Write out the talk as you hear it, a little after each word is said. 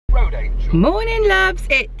Morning loves,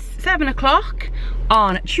 it's 7 o'clock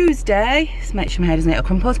on Tuesday. Just make sure my hair doesn't get all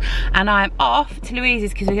crumpled. And I'm off to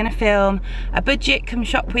Louise's because we're going to film a budget come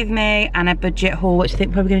shop with me and a budget haul, which I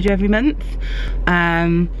think we're probably going to do every month.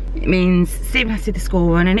 It means Stephen has to do the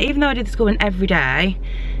school run, and even though I did the school run every day,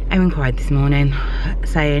 Erin cried this morning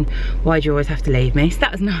saying, why do you always have to leave me? So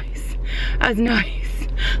that was nice. That was nice.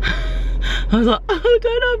 I was like, oh,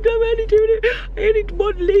 I'm only doing it. I only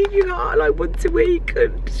want to leave you out like once a week,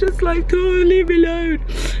 and it's just like, oh, leave me alone.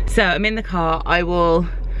 So I'm in the car. I will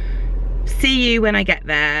see you when I get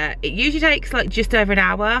there. It usually takes like just over an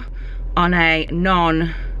hour on a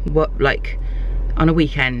on a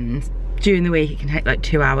weekend. During the week it can take like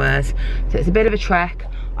 2 hours, so it's a bit of a trek.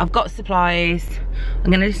 I've got supplies.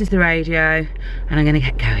 I'm gonna listen to the radio and I'm gonna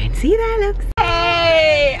get going. See you there, looks.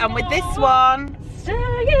 Hey, I'm with this one.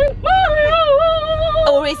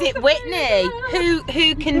 Or is it Whitney?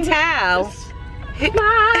 Who can tell?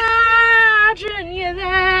 Imagine you're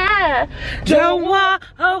there. Don't walk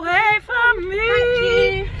away from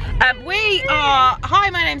me. We are.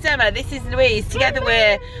 Hi, my name's Emma. This is Louise. Together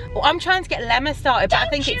we're. Well, I'm trying to get Lemma started, but I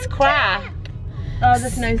think it's crap. Oh,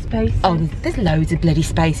 there's no space. Oh, there's loads of bloody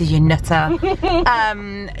spaces, you nutter.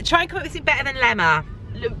 Try and come up with something better than Lemma.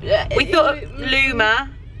 We thought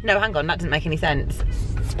Luma. No, hang on, that doesn't make any sense.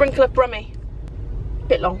 Sprinkle of Brummy.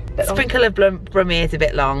 Bit long. Sprinkle of Brummy is a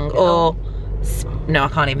bit long. Or no, I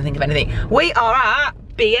can't even think of anything. We are at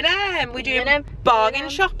B&M. We're doing bargain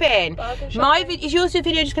shopping. Is yours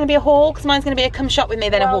video just going to be a haul? Because mine's going to be a come shop with me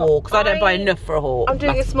then a haul. Because I don't buy enough for a haul. I'm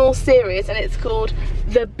doing a small series and it's called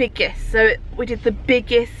The Biggest. So we did the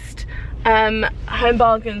biggest home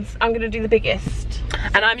bargains. I'm going to do the biggest.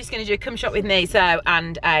 And I'm just going to do a come shop with me. So,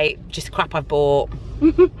 and just crap I've bought.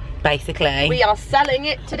 Basically. We are selling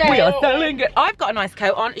it today. We are selling it. I've got a nice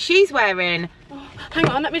coat on. She's wearing. Hang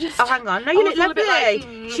on, let me just. Oh, hang on. No, you look lovely. Like,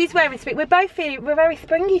 She's wearing spring. We're both feeling. We're very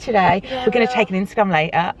springy today. Yeah, we're going to take an Instagram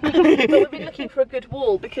later. But we've been looking for a good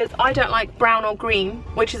wall because I don't like brown or green,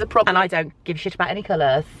 which is a problem. And I don't give a shit about any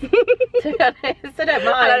colours. To be honest, I don't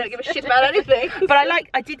mind. I don't give a shit about anything. But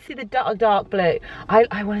I did see the dark blue.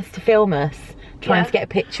 I want us to film us trying to get a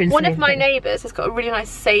picture. And one of my neighbours has got a really nice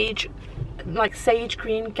sage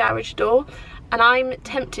green garage door, and I'm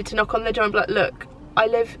tempted to knock on the door and be like, look, I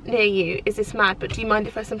live near you, is this mad, but do you mind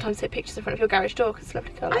if I sometimes take pictures in front of your garage door because it's a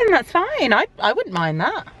lovely colour? I think that's fine. I wouldn't mind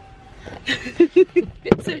that.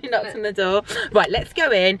 So knocks on the door. Right, let's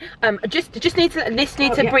go in. Just need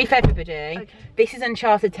to brief everybody. Okay. This is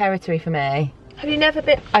uncharted territory for me. Have you never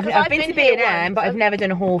been? I've been to B&M, but I've never done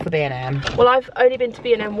a haul for B&M. Well, I've only been to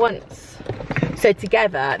B&M once. So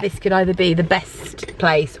together, this could either be the best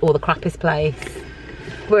place or the crappiest place.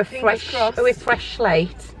 We're fresh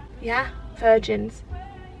slate. Yeah, virgins.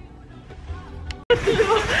 And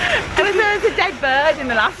then there's a dead bird in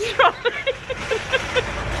the last trolley.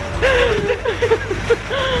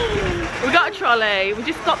 We got a trolley. We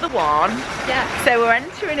just got the one. Yeah. So we're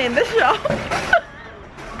entering in the shop.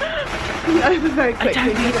 Over very quickly. I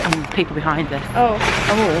don't need people behind us.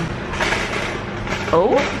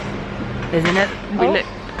 Oh. There's another. Look.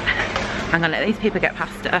 Hang on, let these people get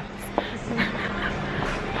past us.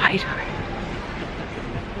 Hide.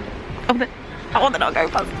 I want them not go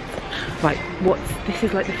past us. Right, this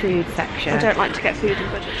is like the food section. I don't like to get food in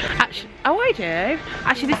budget shops. Actually, I do.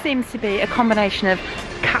 Actually, this seems to be a combination of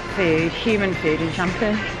cat food, human food, and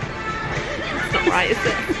shampoo. It's not right, is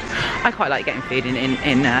it? I quite like getting food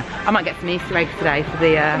in I might get some Easter eggs today for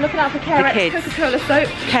the I'm looking out for carrots, Coca-Cola soap.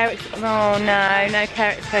 Carrots, oh no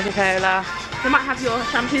carrots, Coca-Cola. They might have your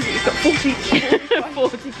shampoos that you've got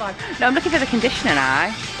 45. No, I'm looking for the conditioner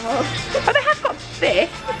now. Oh, they have got this.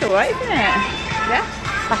 That's alright, isn't it? Yeah.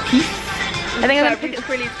 I think I'm going to pick up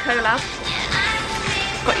Frilly's cola.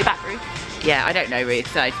 Got your back, Ruth? Yeah, I don't know, Ruth,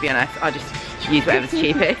 so to be honest, I'll just use whatever's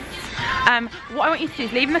cheapest. What I want you to do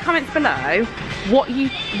is leave in the comments below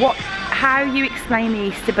how you explain the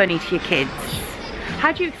Easter Bunny to your kids.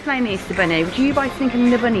 How do you explain the Easter Bunny? Do you by thinking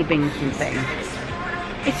the bunny brings something?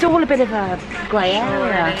 It's all a bit of a grey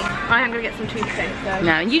area. I am going to get some toothpaste though.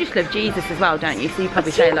 No, and you just love Jesus as well, don't you? So you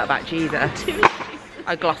probably say a lot about Jesus.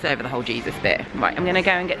 I gloss over the whole Jesus bit. Right, I'm going to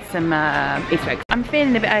go and get some Easter eggs. I'm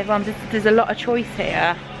feeling a bit overwhelmed. There's a lot of choice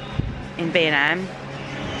here in B&M.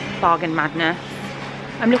 Bargain madness.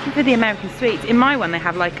 I'm looking for the American sweets. In my one they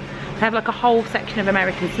have like a whole section of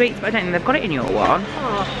American sweets, but I don't think they've got it in your one.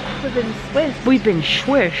 Oh, we've been swished. We've been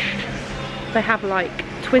swished. They have like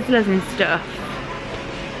Twizzlers and stuff.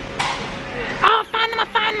 Oh,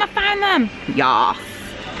 I found them. Yes.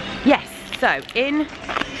 Yes, so in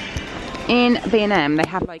B&M they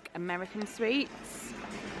have like American sweets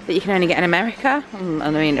that you can only get in America.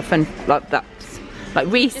 I mean, fun, like that's like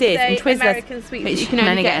Reese's and Twizzlers, American sweets which you can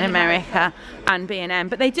only get in America, and B&M.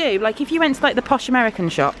 But they do, like if you went to like the posh American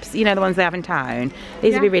shops, you know, the ones they have in town,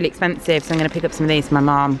 these would be really expensive, so I'm going to pick up some of these for my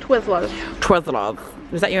mum. Twizzlers. Twizzlers.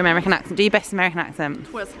 Was that your American accent? Do your best American accent?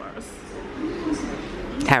 Twizzlers.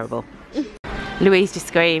 Terrible. Louise just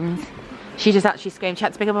screamed. She just actually screamed. She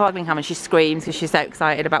had to pick up a boggling hammer and she screams because she's so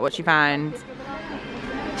excited about what she found.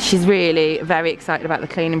 She's really very excited about the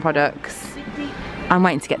cleaning products. I'm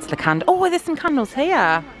waiting to get to the candle. Oh, there's some candles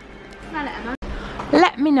here.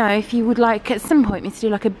 Let me know if you would like at some point me to do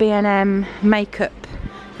like a B&M makeup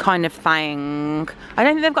kind of thing. I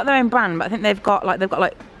don't think they've got their own brand, but I think they've got like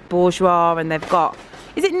Bourjois, and they've got,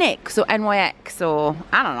 is it NYX or NYX or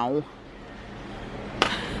I don't know.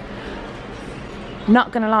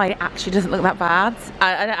 Not gonna lie, it actually doesn't look that bad.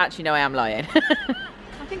 I don't actually know I am lying.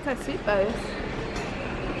 I think I suit both.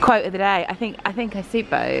 Quote of the day, I think I suit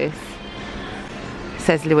both,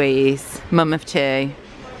 says Louise, mum of two.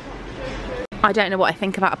 I don't know what I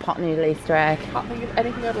think about a pot noodle Easter egg. I can't think of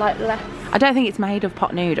anything I'd like less. I don't think it's made of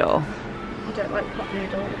pot noodle. I don't like pot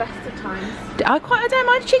noodle the best of times. I don't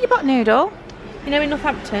mind a cheeky pot noodle. You know, in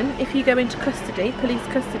Northampton, if you go into custody, police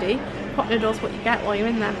custody, pot noodle's what you get while you're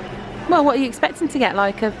in there. Well, what are you expecting to get?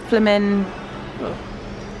 Like a flimming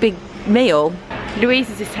big meal? Louise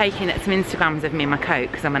is just taking some Instagrams of me and my coat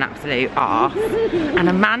because I'm an absolute arse. And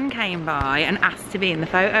a man came by and asked to be in the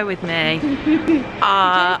photo with me.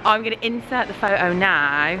 I'm going to insert the photo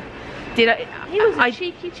now. He was a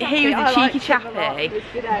cheeky chappy. He was a cheeky chappy.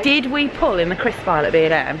 Did we pull in the crisp aisle at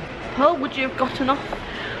B&M? Pull? Would you have gotten off?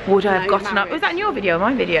 Would I have gotten off? Was that in your video or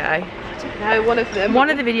my video? No, one of them. One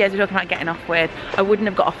of the videos we're talking about getting off with. I wouldn't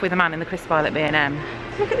have got off with a man in the crisp aisle at B&M.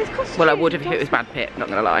 Look at this costume. Well, I would have if it was Brad Pitt, not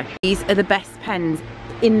gonna lie. These are the best pens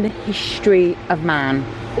in the history of man.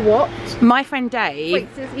 What? My friend Dave. Wait,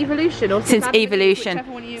 since Evolution or since Evolution?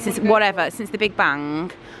 Since whatever, since the Big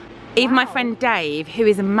Bang. Even my friend Dave, who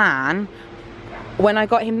is a man, when I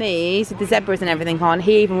got him these with the zebras and everything on,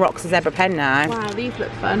 he even rocks a zebra pen now. Wow, these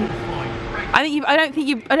look fun. I don't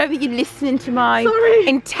think you're listening to my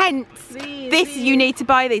intense. These. You need to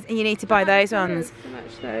buy these, and you need to buy those ones.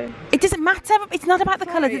 It doesn't matter. It's not about the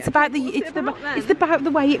colours. It's about it's about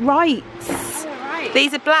the way it writes.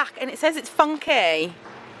 These are black, and it says it's funky.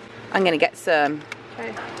 I'm gonna get some.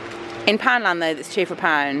 Okay. In Poundland though, that's £2 for £1,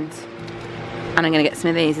 and I'm gonna get some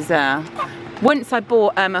of these as well. Once I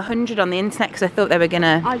bought 100 on the internet because I thought they were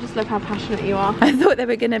gonna. I just love how passionate you are. I thought they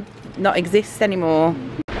were gonna not exist anymore.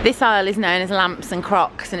 This aisle is known as lamps and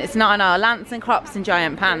crocs, and it's not an aisle. Lamps and crops and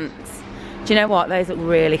giant pants. Do you know what? Those look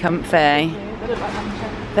really comfy.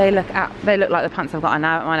 They look like the pants I've got on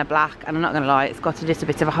now. Mine are black, and I'm not gonna lie, it's got just a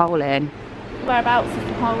bit of a hole in. Whereabouts is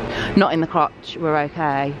the hole? Not in the crotch. We're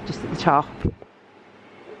okay. Just at the top.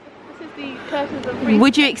 This is the curtains of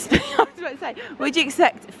Would you expect? I was about to say, would you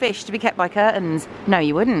expect fish to be kept by curtains? No,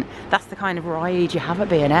 you wouldn't. That's the kind of ride you have at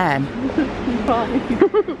B&M.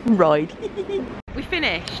 Ride. We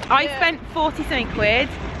finished. I spent 40 something quid.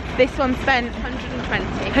 This one spent 120.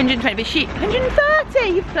 120, but she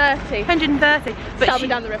 130. 130. But Tell me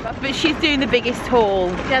down the river. But she's doing the biggest haul.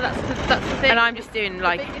 Yeah, that's the thing. And I'm just doing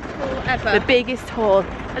like the biggest haul ever. The biggest haul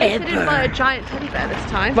At least I didn't buy a giant teddy bear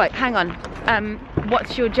this time. Right, hang on.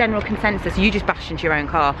 What's your general consensus? You just bashed into your own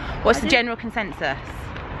car. What's the general consensus?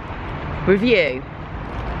 Review.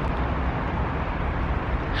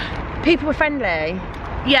 People were friendly.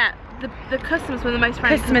 Yeah. The customers were the most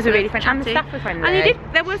friendly. Customers were really friendly, and the staff were friendly.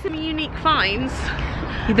 And there were some unique finds.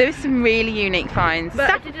 There was some really unique finds. But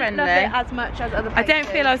staff I didn't friendly. love it as much as other places. I don't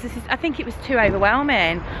feel I think it was too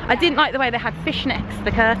overwhelming. Yeah. I didn't like the way they had fish next to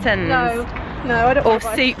the curtains. No, I don't. Or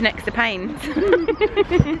soup next to paint. It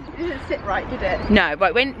didn't sit right, did it? No,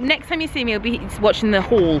 right. When next time you see me, you'll be watching the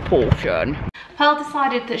haul portion. Pearl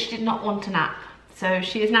decided that she did not want a nap, so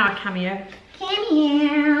she is now a cameo.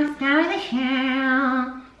 Cameo, star of the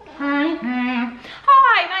show.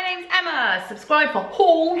 Hi, my name's Emma. Subscribe for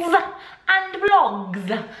hauls and vlogs.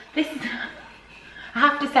 This is, I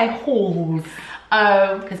have to say hauls.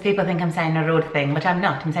 Oh, because people think I'm saying a rude thing, but I'm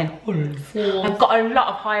not. I'm saying hauls. I've got a lot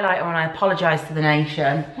of highlighter on. I apologise to the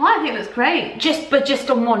nation. Well, I think that's great. But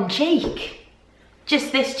just on one cheek.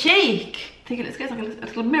 Just this cheek. I think it looks good. It's like a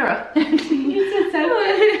little mirror. You so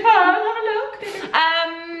good. Have a look.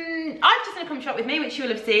 I've just gonna come shop with me, which you'll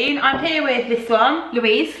have seen. I'm here with this one,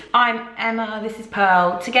 Louise. I'm Emma. This is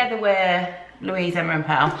Pearl. Together we're Louise, Emma, and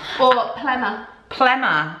Pearl. Or Plemmer.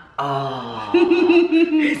 Plemmer. Oh,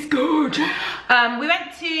 it's good. We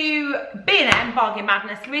went to B&M Bargain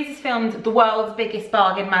Madness. Louise has filmed the world's biggest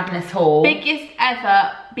Bargain Madness haul. Biggest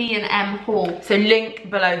ever B&M haul. So link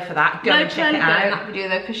below for that. Go and check it out. In that video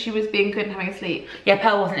though, because she was being good and having a sleep. Yeah,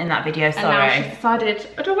 Pearl wasn't in that video, sorry. And now she's decided,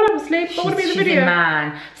 I don't want to have a sleep, I want to be in the video. She's a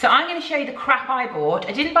man. So I'm going to show you the crap I bought.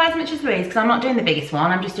 I didn't buy as much as Louise because I'm not doing the biggest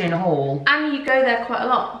one, I'm just doing a haul. And you go there quite a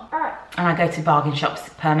lot. And I go to bargain shops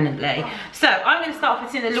permanently. So I'm going to start off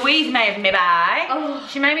with something that Louise made me buy. Oh.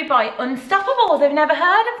 She made me buy Unstoppables. I've never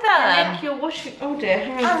heard of them. Make your washing. Oh dear,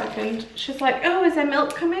 hang on a second. She's like, oh, is there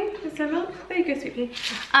milk coming? Is there milk? There you go, sweetie.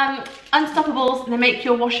 Unstoppables. They make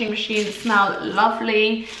your washing machine smell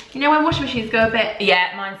lovely. You know when washing machines go a bit.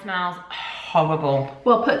 Yeah, mine smells horrible.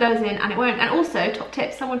 Well, put those in and it won't. And also, top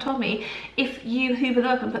tip, someone told me, if you hoover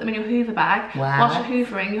them up and put them in your hoover bag, whilst you're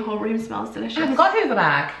hoovering, your whole room smells delicious. I haven't got a hoover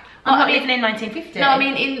bag. I'm not even in 1950. No, I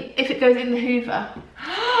mean if it goes in the hoover.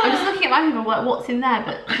 I'm just looking at my hoover, like what's in there,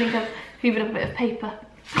 but I think I've hoovered up a bit of paper.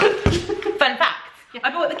 Fun fact,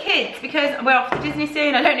 I bought the kids because we're off to Disney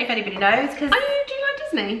soon. I don't know if anybody knows. Do you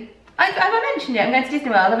like Disney? Have I mentioned it? I'm going to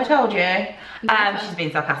Disney World, have I told you? She's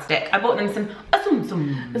been sarcastic. I bought them some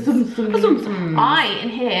a-sum-sum. I, in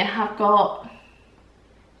here, have got...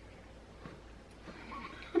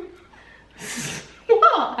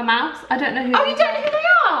 What? A mouse? I don't know who. Oh, you don't know who they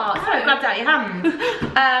are? Sorry, I grabbed out your hand.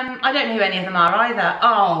 I don't know who any of them are either.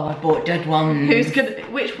 Oh, I bought dead ones.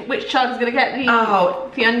 Which child is gonna get the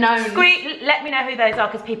unknown? Squeak, let me know who those are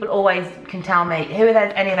because people always can tell me. Who are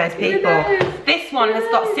those, any of those people? This one has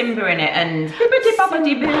got Simba in it and oh, this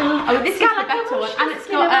is the better one, and it's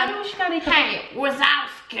got hey, Wazowski.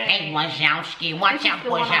 Hey, Wazowski, watch out,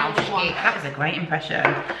 Wazowski. That was a great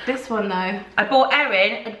impression. This one though. I bought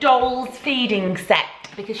Erin a doll's feeding set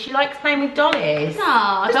because she likes playing with dollies.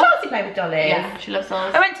 Aww, does Darcy play with dollies? Yeah, she loves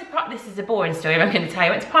dolls. I went to, this is a boring story I'm going to tell you.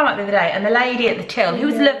 I went to Primark the other day and the lady at the till, who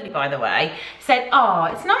was lovely by the way, said, oh,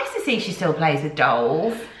 it's nice to see she still plays with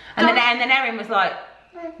dolls. And then Erin was like,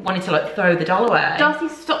 wanted to like throw the doll away. Darcy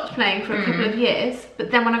stopped playing for a couple of years,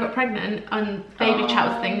 but then when I got pregnant and baby chat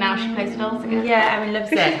was a thing, now she plays with dolls again. Yeah, Erin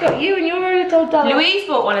loves it. She's got you and your little doll. Louise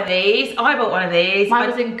bought one of these, I bought one of these.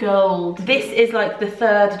 Mine was in gold. This is like the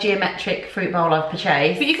third geometric fruit bowl I've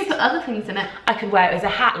purchased. But you could put other things in it. I could wear it as a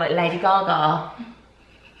hat like Lady Gaga.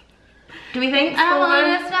 Do we think?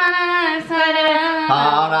 Mama,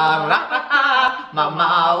 oh mama,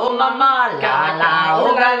 la la,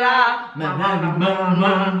 oh la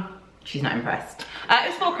la. She's not impressed. It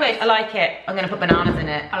was £4. I like it. I'm going to put bananas in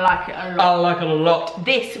it. I like it a lot. I like it a lot.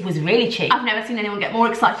 This was really cheap. I've never seen anyone get more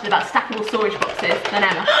excited about stackable storage boxes than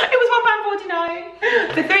Emma. It was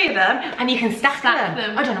 £1.49 for 3 of them, and you can stack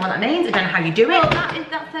them. I don't know what that means. I don't know how you do it. Well,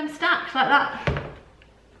 that's them stacked like that.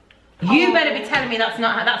 You better be telling me that's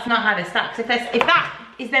not how they're stacked. If that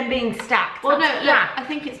is them being stacked. Well, no, look, I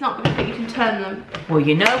think it's not, but I think you can turn them. Well,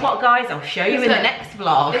 you know what, guys? I'll show you in the next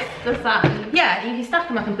vlog. This does that. Yeah, you can stack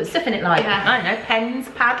them up and put stuff in it like, I don't know, pens,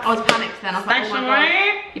 pads. I was panicked then. I was like, oh my God.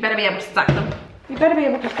 You better be able to stack them. You better be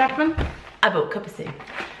able to stack them. I bought a cup of soup.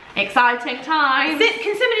 Exciting times.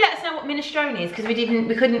 Can somebody let us know what minestrone is? Because we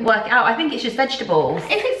couldn't work it out. I think it's just vegetables.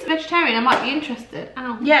 If it's vegetarian, I might be interested.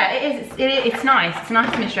 Ow. Yeah, it is. It's nice. It's nice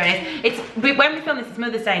minestrone. When we film this, it's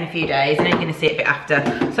Mother's Day in a few days, and then you're going to see it a bit after.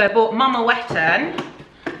 So I bought Mama Wetton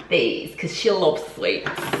these because she loves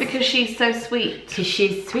sweets. Because she's so sweet. Because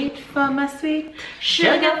she's sweet for my sweet,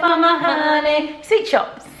 sugar for my honey. Sweet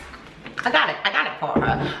shops. I got it for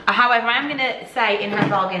her. However, I am going to say in her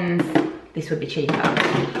bargains, this would be cheaper.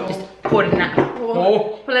 Just putting that.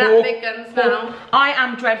 Pulling out big guns now. I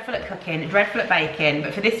am dreadful at cooking, dreadful at baking,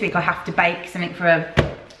 but for this week I have to bake something for a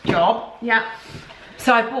job. Yeah.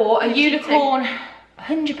 So I bought a unicorn.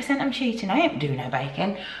 100% I'm cheating. I don't do no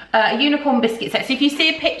baking. A unicorn biscuit set. So if you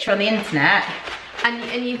see a picture on the internet,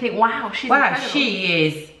 and you think, wow, she's incredible. She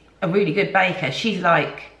is a really good baker. She's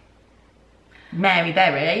like Mary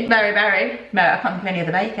Berry. Mary Berry. No, I can't think of any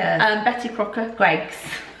other bakers. Betty Crocker. Greg's.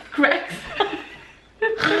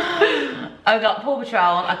 I got Paw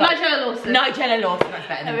Patrol. I got Nigella Lawson. Nigella Lawson, that's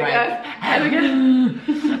better than Greg's. There we go.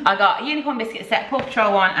 I got a unicorn biscuit set, Paw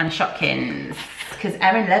Patrol one, and Shopkins. Because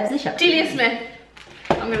Erin loves the Shopkins. Delia Smith.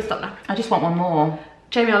 I'm going to stop now. I just want one more.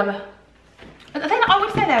 Jamie Oliver. I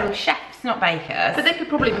would say they were chefs, not bakers. But they could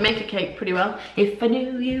probably make a cake pretty well. If I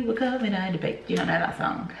knew you were coming, I'd bake. Do you not know that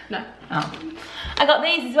song? No. Oh. I got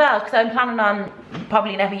these as well because I'm planning on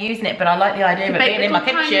probably never using it, but I like the idea of it being in my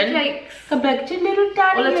kitchen. Cakes. I baked a little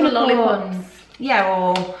tiny or little lollipops.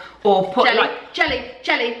 Yeah, or put jelly, like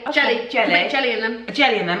jelly in them. A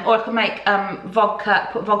jelly in them, or I can make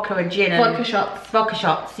put vodka and gin and vodka shots. Vodka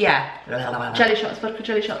shots, yeah. Jelly shots, vodka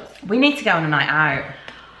jelly shots. We need to go on a night out.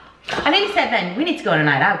 I think you said then, we need to go on a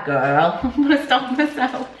night out, girl. I'm gonna stop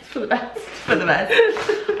myself. It's for the best. For the best.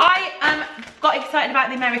 I am got excited about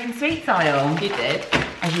the American sweets aisle. You did.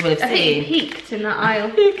 As you will have I seen. think you peaked in that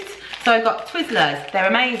aisle. So I got Twizzlers. They're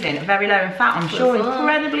amazing, very low in fat, I'm sure,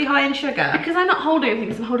 incredibly high in sugar. Because I'm not holding anything,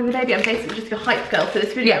 because I'm holding the baby. I'm basically just a hype girl for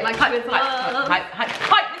this video. Yeah, like hype this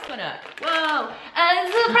one up. Whoa,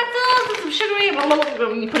 there's some pretzels, there's some sugary, blah, blah, blah, blah,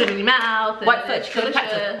 you put it in your mouth. White foot, sugar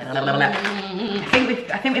pretzel.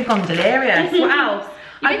 I think we've gone delirious. What else?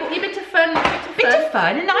 You've been to fun. Bit of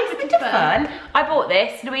fun, a nice bit of fun. I bought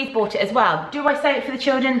this, Louise bought it as well. Do I save it for the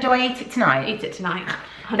children? Do I eat it tonight? Eat it tonight.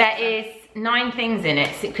 100%. There is 9 things in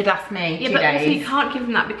it, so it could last me 2 days. Yeah, but also you can't give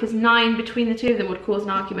them that because 9 between the two of them would cause an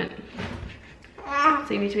argument.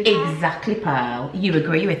 So you need to be exactly, Pearl. You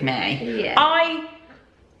agree with me. Yeah. I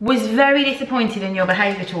was very disappointed in your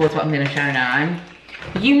behaviour towards what I'm going to show now.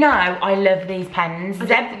 You know I love these pens. I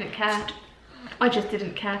just didn't care. I just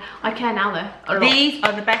didn't care. I care now though. These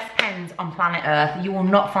are the best pens on planet Earth. You will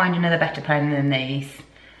not find another better pen than these.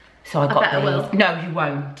 So I got bet I these. will. No, you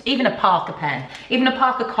won't. Even a Parker pen. Even a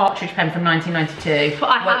Parker cartridge pen from 1992. But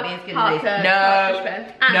I won't have be as good Parker as cartridge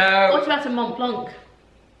these. pen. And No. what about a Mont Blanc?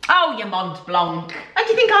 Oh, your Mont Blanc. And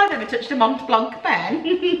do you think I've ever touched a Mont Blanc pen?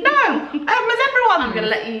 No. As everyone. I'm gonna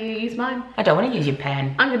let you use mine. I don't want to use your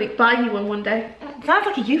pen. I'm gonna buy you one day. Sounds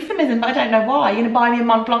like a euphemism, but I don't know why. You're gonna buy me a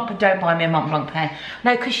Mont Blanc, but don't buy me a Mont Blanc pen.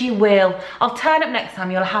 No, because you will. I'll turn up next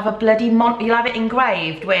time, you'll have a bloody you'll have it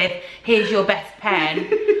engraved with, here's your best pen.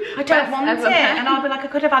 I don't want it. Pen. And I'll be like, I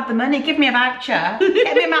could have had the money, give me a voucher.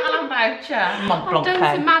 Get me a Matalan voucher. Mont Blanc I've done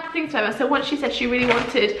pen. some mad things to her. So once she said she really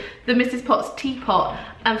wanted the Mrs. Potts teapot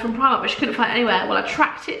from Primark, but she couldn't find it anywhere. Well, I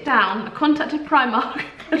tracked it down. I contacted Primark.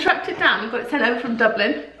 I tracked it down and got it sent over from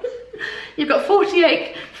Dublin. You've got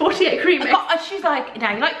 48 cream eggs. She's like,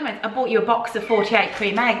 now you like comments, I bought you a box of 48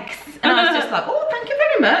 cream eggs. And I was just like, oh, thank you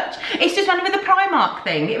very much. It's just one with the Primark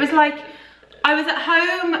thing. It was like, I was at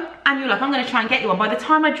home and you were like, I'm going to try and get you one. By the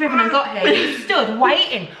time I'd driven and got here, you stood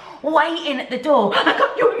waiting at the door. I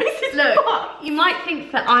got your Mrs. Look, Potts. you might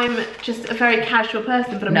think that I'm just a very casual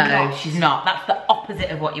person, but I'm not. No, she's not. That's the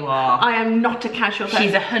opposite of what you are. I am not a casual person.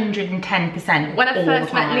 She's 110%. When I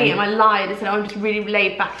first met Liam, I lied and said I'm just a really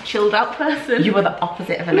laid back, chilled out person. You were the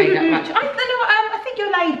opposite of a laid back match. I think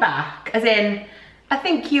you're laid back. As in, I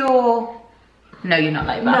think you're... No, you're not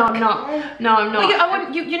laid back. No, I'm not. No, I'm not.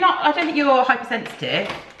 Well, you're not. I don't think you're hypersensitive.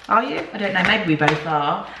 Are you? I don't know. Maybe we both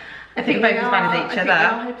are. I think we're both as bad as each other.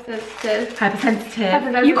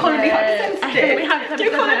 Hypersensitive. You calling me hypersensitive?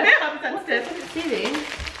 You calling me hypersensitive?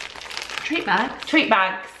 Treat bags. Treat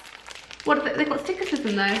bags. What are they? They've got stickers with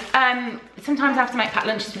them though. Sometimes I have to make packed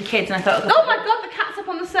lunches for the kids, and I thought. Oh my god, the cat's up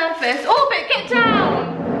on the surface. Orbit, get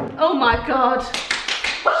down! Oh my god.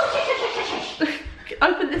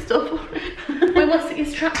 Open this door for her. Wait, what's it?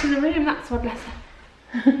 He's trapped in the room. That's what, bless her.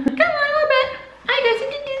 Come on, Orbit. I go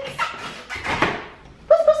to do.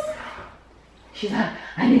 She's like,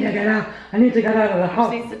 I need to get out. I need to get out of the house.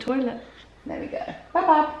 She needs the toilet. There we go. Bye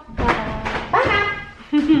bye. Bye.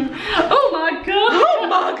 Oh my god. Oh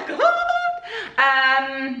my god.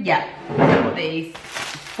 Yeah. I bought these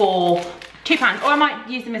for £2, or I might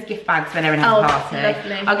use them as gift bags when everyone has a party.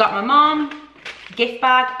 Lovely. I got my mum gift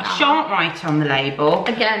bag. I shan't write on the label.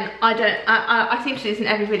 Again, I seem to do this in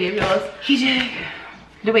every video of yours. You do.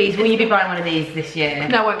 Louise, will you be buying one of these this year?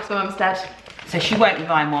 No, I won't, because my mum's dead. So she won't be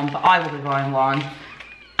buying one, but I will be buying one.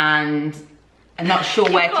 And I'm not sure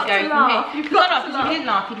where to go from here. You've got to laugh, because if you didn't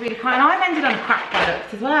laugh, you'd really cry. And I've ended on crap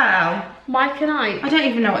products as well. Mike and I don't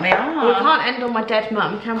even know what they are. Well, we can't end on my dead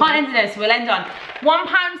mum, can we? Can't end on those, so we'll end on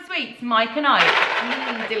 £1 sweets, Mike and I.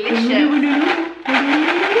 Delicious.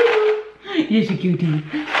 You're so cutie.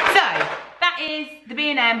 So, that is the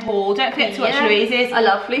B&M haul. Don't forget to watch Louise's. A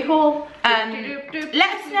lovely haul. Let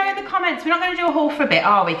us know in the comments. We're not going to do a haul for a bit,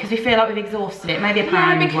 are we? Because we feel like we've exhausted it. Maybe a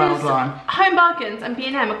pound world one. Home Bargains and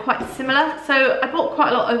B&M are quite similar. So I bought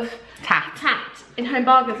quite a lot of tat in Home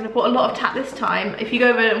Bargains, and I bought a lot of tat this time. If you go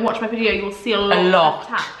over and watch my video, you will see a lot of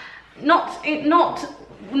tat. Not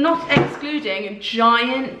excluding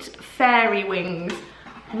giant fairy wings.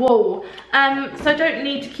 Whoa. So I don't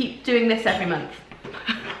need to keep doing this every month.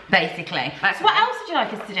 Basically. So what else would you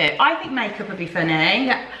like us to do? I think makeup would be funny.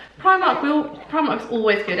 Yeah. Primark's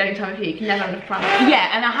always good any time of year. You can never have enough Primark.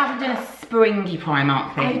 Yeah, and I haven't done a springy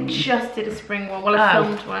Primark thing. I just did a spring one. Well, I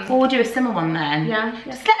filmed one. Well, we'll do a summer one then. Yeah.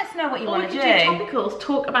 Just let us know what you want to do. Or we could do topicals.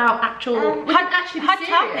 Talk about actual. We could actually be serious.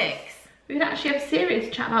 Topics. We could actually have a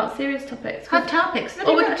serious chat about serious topics. Hot topics.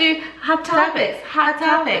 Or we could do hot topics. Hot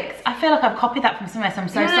topics. I feel like I've copied that from somewhere, so I'm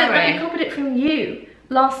so sorry. But we copied it from you.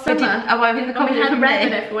 Last summer. We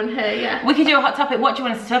had everyone here, yeah. We could do a hot topic. What do you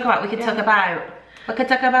want us to talk about? We could talk about We could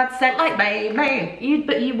talk about sex, Like, baby.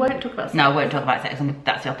 But you won't talk about sex. No, I won't talk about sex.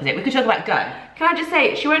 That's the opposite. We could talk about go. Can I just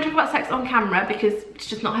say, she won't talk about sex on camera because it's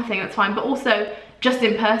just not her thing, that's fine. But also, just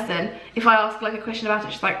in person, if I ask like a question about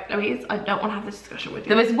it, she's like, Louise, I don't want to have this discussion with you.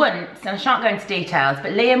 There was once, and I shan't go into details,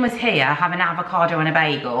 but Liam was here having avocado and a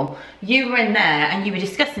bagel. You were in there and you were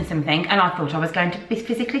discussing something, and I thought I was going to be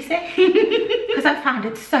physically sick because I found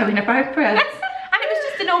it so inappropriate. And it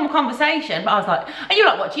was just a normal conversation, but I was like, and you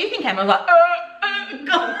were like, what do you think, Emma? I was like,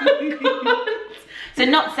 God. So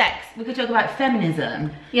not sex, we could talk about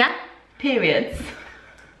feminism. Yeah? Periods.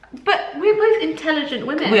 But we're both intelligent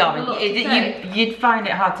women. We are. You'd find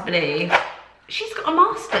it hard to believe. She's got a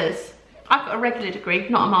master's. I've got a regular degree,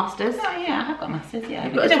 not a master's. Oh yeah, I've got a master's. Yeah.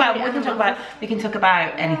 We can talk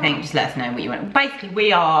about anything. Just let us know what you want. Basically,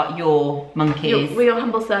 we are your monkeys. We're your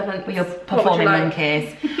humble servants. We're your performing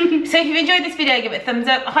monkeys. So if you've enjoyed this video, give it a thumbs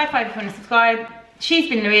up. A high five if you want to subscribe. She's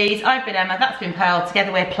been Louise. I've been Emma. That's been Pearl.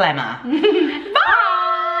 Together we're Plemma.